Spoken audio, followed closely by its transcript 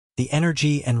The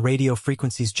energy and radio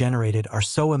frequencies generated are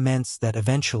so immense that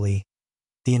eventually,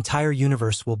 the entire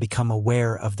universe will become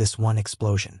aware of this one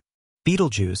explosion.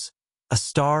 Betelgeuse, a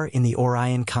star in the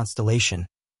Orion constellation,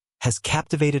 has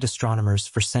captivated astronomers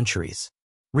for centuries.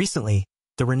 Recently,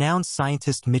 the renowned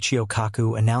scientist Michio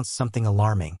Kaku announced something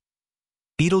alarming.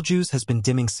 Betelgeuse has been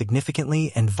dimming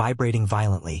significantly and vibrating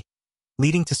violently,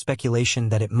 leading to speculation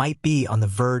that it might be on the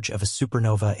verge of a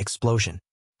supernova explosion.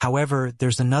 However,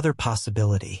 there's another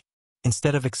possibility.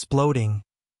 Instead of exploding,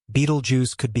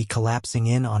 Betelgeuse could be collapsing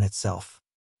in on itself.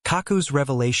 Kaku's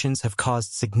revelations have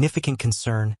caused significant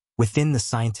concern within the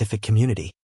scientific community.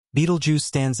 Betelgeuse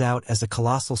stands out as a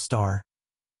colossal star,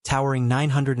 towering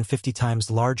 950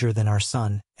 times larger than our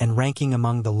Sun and ranking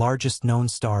among the largest known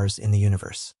stars in the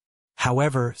universe.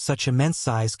 However, such immense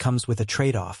size comes with a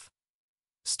trade-off.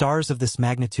 Stars of this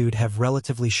magnitude have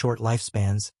relatively short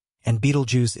lifespans, and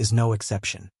Betelgeuse is no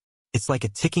exception. It's like a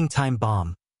ticking time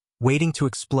bomb, waiting to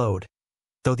explode,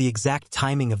 though the exact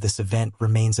timing of this event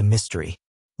remains a mystery.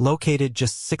 Located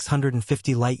just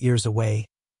 650 light-years away,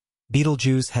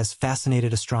 Betelgeuse has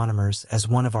fascinated astronomers as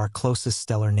one of our closest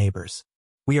stellar neighbors.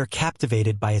 We are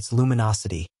captivated by its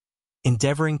luminosity,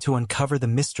 endeavoring to uncover the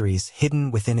mysteries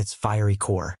hidden within its fiery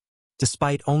core.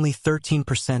 Despite only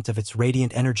 13% of its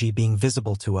radiant energy being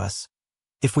visible to us,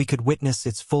 if we could witness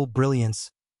its full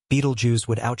brilliance, Betelgeuse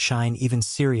would outshine even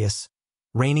Sirius,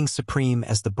 reigning supreme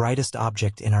as the brightest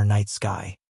object in our night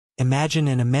sky. Imagine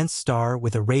an immense star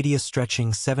with a radius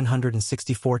stretching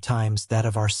 764 times that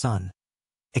of our Sun,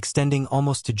 extending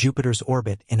almost to Jupiter's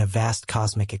orbit in a vast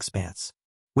cosmic expanse.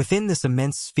 Within this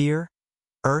immense sphere,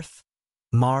 Earth,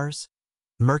 Mars,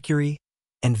 Mercury,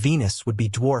 and Venus would be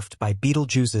dwarfed by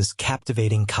Betelgeuse's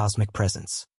captivating cosmic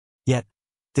presence. Yet,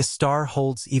 this star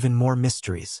holds even more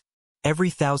mysteries. Every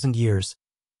 1,000 years,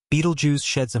 Betelgeuse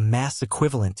sheds a mass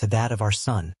equivalent to that of our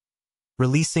Sun,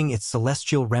 releasing its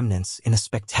celestial remnants in a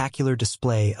spectacular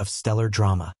display of stellar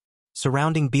drama.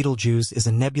 Surrounding Betelgeuse is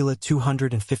a nebula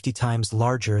 250 times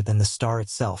larger than the star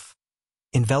itself,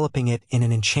 enveloping it in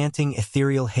an enchanting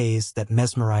ethereal haze that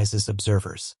mesmerizes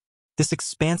observers. This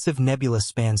expansive nebula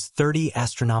spans 30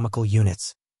 astronomical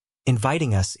units,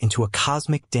 inviting us into a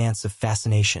cosmic dance of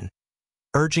fascination,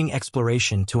 urging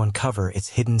exploration to uncover its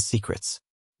hidden secrets.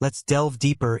 Let's delve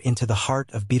deeper into the heart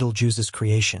of Betelgeuse's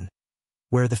creation,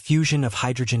 where the fusion of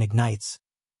hydrogen ignites,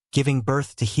 giving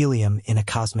birth to helium in a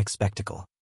cosmic spectacle.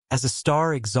 As a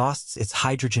star exhausts its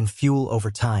hydrogen fuel over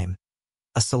time,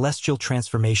 a celestial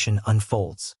transformation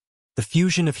unfolds. The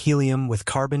fusion of helium with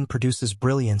carbon produces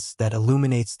brilliance that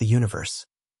illuminates the universe.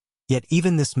 Yet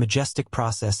even this majestic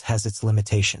process has its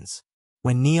limitations.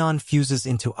 When neon fuses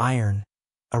into iron,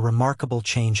 a remarkable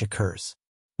change occurs.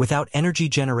 Without energy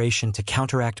generation to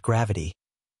counteract gravity,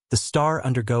 the star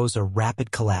undergoes a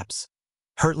rapid collapse,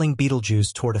 hurtling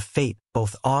Betelgeuse toward a fate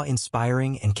both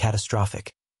awe-inspiring and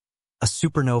catastrophic. A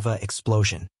supernova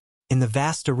explosion. In the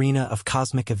vast arena of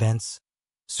cosmic events,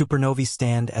 supernovae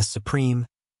stand as supreme,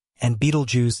 and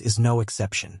Betelgeuse is no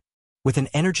exception. With an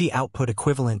energy output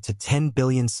equivalent to 10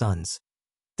 billion suns,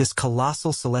 this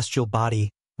colossal celestial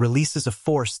body releases a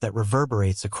force that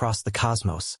reverberates across the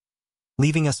cosmos,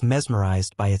 leaving us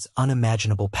mesmerized by its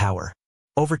unimaginable power.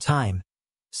 Over time,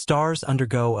 stars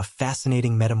undergo a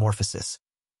fascinating metamorphosis,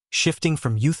 shifting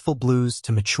from youthful blues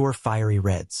to mature fiery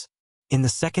reds. In the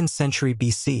 2nd century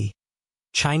BC,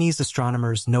 Chinese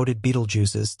astronomers noted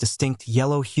Betelgeuse's distinct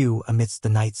yellow hue amidst the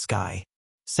night sky.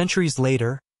 Centuries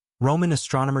later, Roman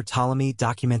astronomer Ptolemy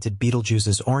documented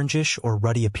Betelgeuse's orangish or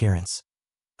ruddy appearance,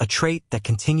 a trait that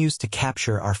continues to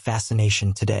capture our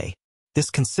fascination today. This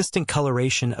consistent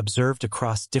coloration observed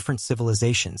across different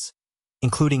civilizations,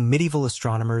 including medieval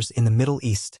astronomers in the Middle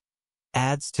East,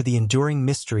 adds to the enduring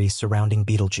mystery surrounding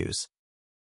Betelgeuse.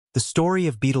 The story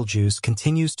of Betelgeuse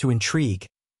continues to intrigue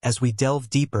as we delve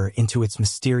deeper into its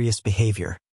mysterious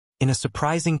behavior. In a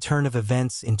surprising turn of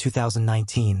events in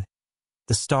 2019,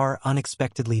 the star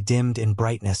unexpectedly dimmed in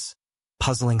brightness,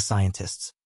 puzzling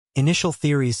scientists. Initial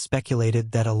theories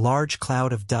speculated that a large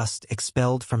cloud of dust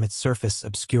expelled from its surface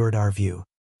obscured our view.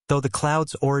 Though the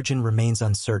cloud's origin remains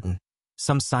uncertain,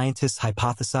 some scientists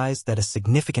hypothesized that a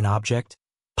significant object,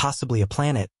 possibly a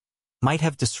planet, might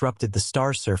have disrupted the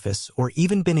star's surface or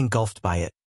even been engulfed by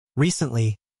it.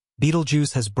 Recently,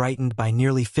 Betelgeuse has brightened by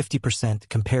nearly 50%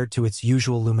 compared to its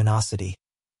usual luminosity,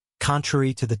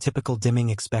 contrary to the typical dimming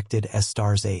expected as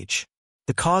stars age.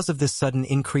 The cause of this sudden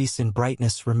increase in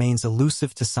brightness remains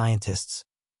elusive to scientists,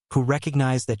 who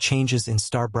recognize that changes in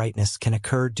star brightness can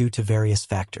occur due to various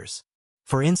factors.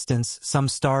 For instance, some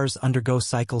stars undergo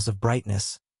cycles of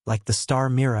brightness, like the star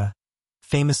Mira,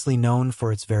 famously known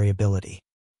for its variability.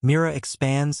 Mira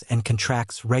expands and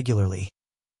contracts regularly,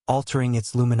 altering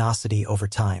its luminosity over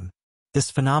time. This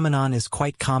phenomenon is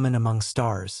quite common among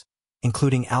stars,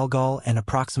 including Algol and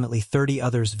approximately 30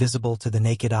 others visible to the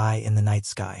naked eye in the night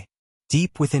sky.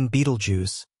 Deep within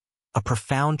Betelgeuse, a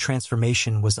profound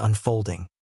transformation was unfolding.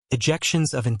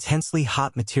 Ejections of intensely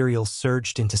hot materials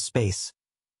surged into space,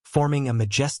 forming a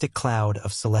majestic cloud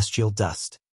of celestial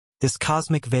dust. This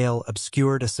cosmic veil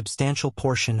obscured a substantial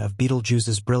portion of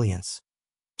Betelgeuse's brilliance,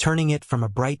 turning it from a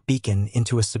bright beacon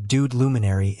into a subdued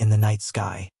luminary in the night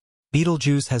sky.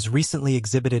 Betelgeuse has recently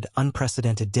exhibited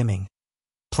unprecedented dimming,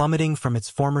 plummeting from its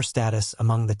former status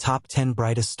among the top 10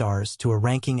 brightest stars to a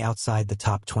ranking outside the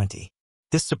top 20.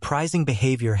 This surprising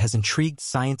behavior has intrigued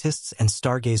scientists and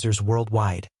stargazers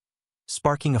worldwide,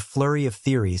 sparking a flurry of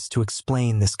theories to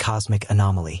explain this cosmic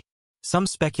anomaly. Some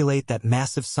speculate that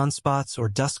massive sunspots or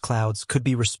dust clouds could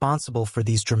be responsible for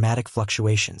these dramatic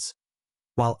fluctuations,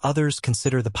 while others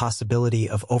consider the possibility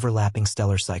of overlapping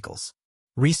stellar cycles.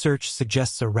 Research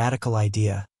suggests a radical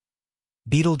idea.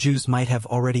 Betelgeuse might have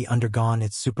already undergone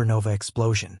its supernova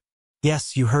explosion.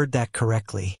 Yes, you heard that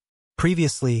correctly.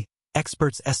 Previously,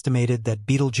 experts estimated that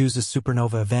Betelgeuse's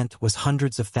supernova event was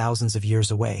hundreds of thousands of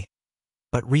years away,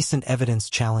 but recent evidence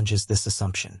challenges this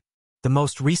assumption. The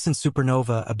most recent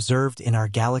supernova observed in our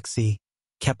galaxy,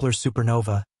 Kepler's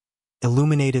supernova,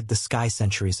 illuminated the sky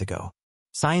centuries ago.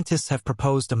 Scientists have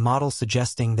proposed a model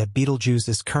suggesting that Betelgeuse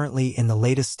is currently in the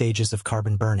latest stages of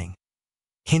carbon burning,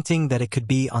 hinting that it could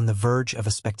be on the verge of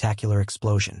a spectacular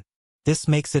explosion. This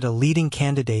makes it a leading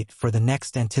candidate for the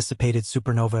next anticipated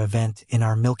supernova event in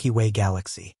our Milky Way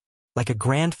galaxy. Like a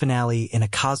grand finale in a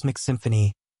cosmic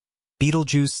symphony,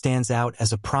 Betelgeuse stands out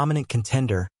as a prominent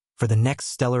contender for the next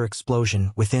stellar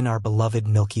explosion within our beloved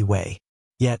Milky Way.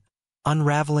 Yet,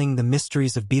 unraveling the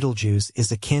mysteries of Betelgeuse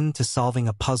is akin to solving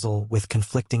a puzzle with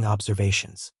conflicting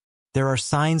observations. There are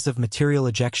signs of material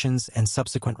ejections and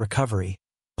subsequent recovery,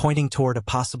 pointing toward a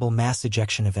possible mass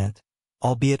ejection event,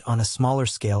 albeit on a smaller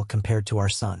scale compared to our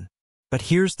Sun. But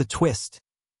here's the twist.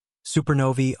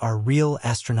 Supernovae are real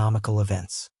astronomical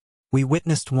events. We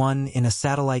witnessed one in a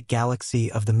satellite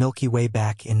galaxy of the Milky Way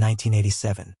back in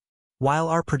 1987. While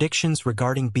our predictions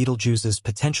regarding Betelgeuse's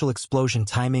potential explosion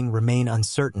timing remain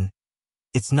uncertain,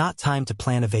 it's not time to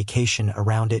plan a vacation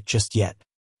around it just yet.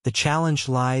 The challenge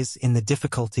lies in the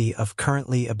difficulty of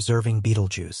currently observing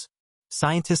Betelgeuse.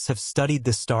 Scientists have studied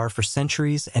this star for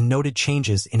centuries and noted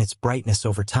changes in its brightness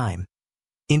over time,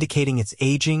 indicating its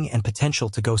aging and potential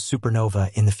to go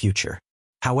supernova in the future.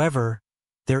 However,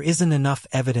 there isn't enough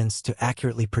evidence to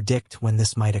accurately predict when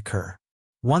this might occur.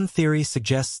 One theory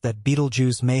suggests that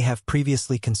Betelgeuse may have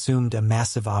previously consumed a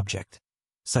massive object,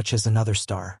 such as another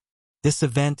star. This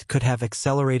event could have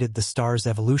accelerated the star's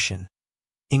evolution,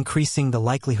 increasing the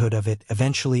likelihood of it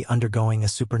eventually undergoing a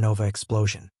supernova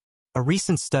explosion. A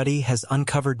recent study has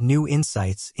uncovered new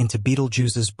insights into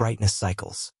Betelgeuse's brightness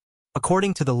cycles.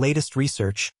 According to the latest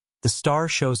research, the star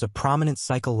shows a prominent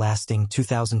cycle lasting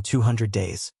 2,200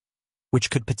 days, which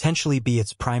could potentially be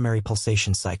its primary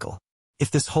pulsation cycle.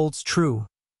 If this holds true,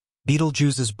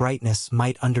 Betelgeuse's brightness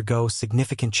might undergo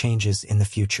significant changes in the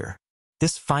future.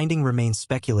 This finding remains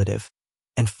speculative,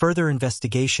 and further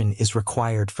investigation is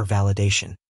required for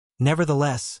validation.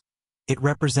 Nevertheless, it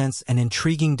represents an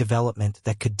intriguing development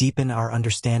that could deepen our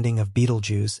understanding of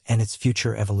Betelgeuse and its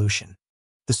future evolution.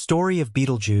 The story of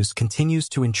Betelgeuse continues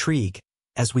to intrigue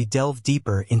as we delve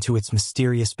deeper into its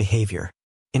mysterious behavior.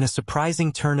 In a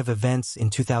surprising turn of events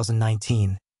in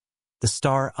 2019, the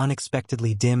star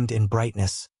unexpectedly dimmed in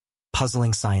brightness,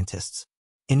 puzzling scientists.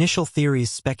 Initial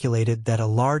theories speculated that a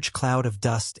large cloud of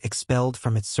dust expelled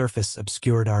from its surface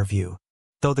obscured our view.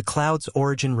 Though the cloud's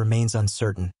origin remains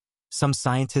uncertain, some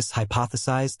scientists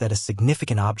hypothesized that a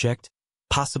significant object,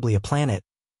 possibly a planet,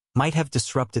 might have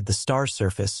disrupted the star's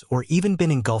surface or even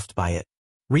been engulfed by it.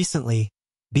 Recently,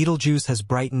 Betelgeuse has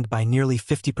brightened by nearly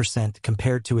 50%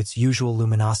 compared to its usual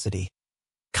luminosity,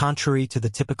 contrary to the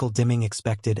typical dimming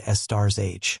expected as stars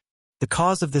age. The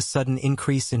cause of this sudden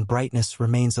increase in brightness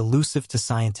remains elusive to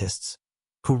scientists,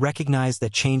 who recognize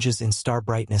that changes in star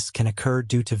brightness can occur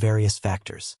due to various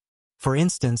factors. For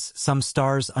instance, some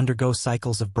stars undergo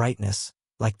cycles of brightness,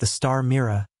 like the star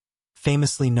Mira,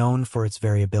 famously known for its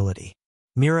variability.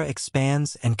 Mira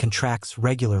expands and contracts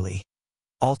regularly,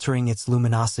 altering its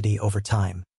luminosity over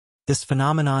time. This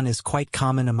phenomenon is quite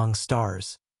common among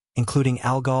stars, including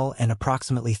Algol and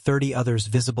approximately 30 others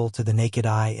visible to the naked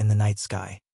eye in the night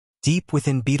sky. Deep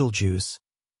within Betelgeuse,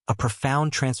 a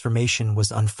profound transformation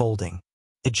was unfolding.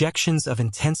 Ejections of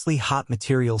intensely hot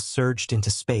materials surged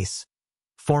into space,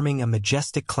 forming a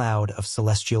majestic cloud of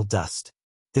celestial dust.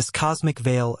 This cosmic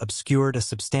veil obscured a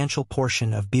substantial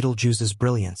portion of Betelgeuse's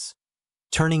brilliance,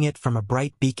 turning it from a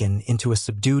bright beacon into a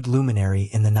subdued luminary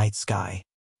in the night sky.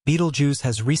 Betelgeuse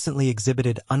has recently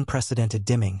exhibited unprecedented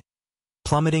dimming,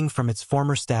 plummeting from its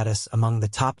former status among the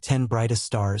top 10 brightest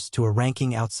stars to a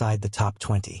ranking outside the top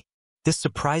 20. This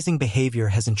surprising behavior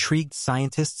has intrigued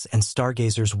scientists and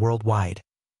stargazers worldwide,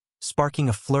 sparking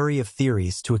a flurry of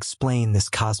theories to explain this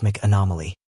cosmic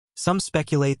anomaly. Some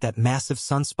speculate that massive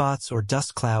sunspots or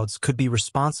dust clouds could be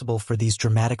responsible for these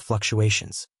dramatic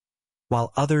fluctuations,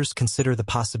 while others consider the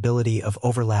possibility of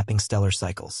overlapping stellar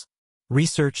cycles.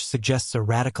 Research suggests a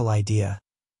radical idea.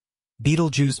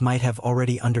 Betelgeuse might have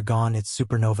already undergone its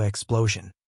supernova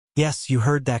explosion. Yes, you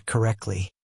heard that correctly.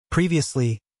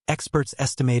 Previously, experts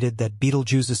estimated that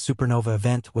Betelgeuse's supernova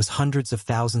event was hundreds of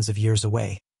thousands of years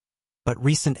away, but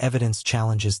recent evidence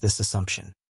challenges this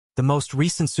assumption. The most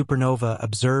recent supernova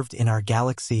observed in our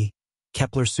galaxy,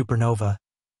 Kepler's supernova,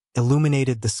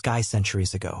 illuminated the sky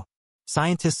centuries ago.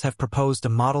 Scientists have proposed a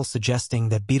model suggesting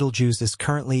that Betelgeuse is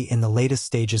currently in the latest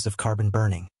stages of carbon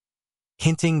burning,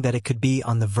 hinting that it could be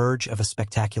on the verge of a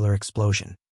spectacular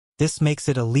explosion. This makes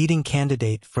it a leading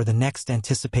candidate for the next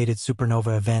anticipated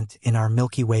supernova event in our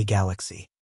Milky Way galaxy.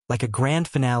 Like a grand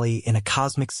finale in a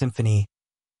cosmic symphony,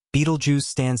 Betelgeuse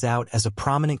stands out as a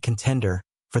prominent contender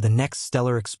for the next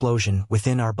stellar explosion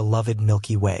within our beloved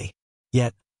Milky Way.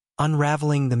 Yet,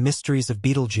 unraveling the mysteries of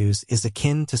Betelgeuse is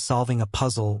akin to solving a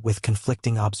puzzle with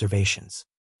conflicting observations.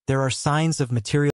 There are signs of material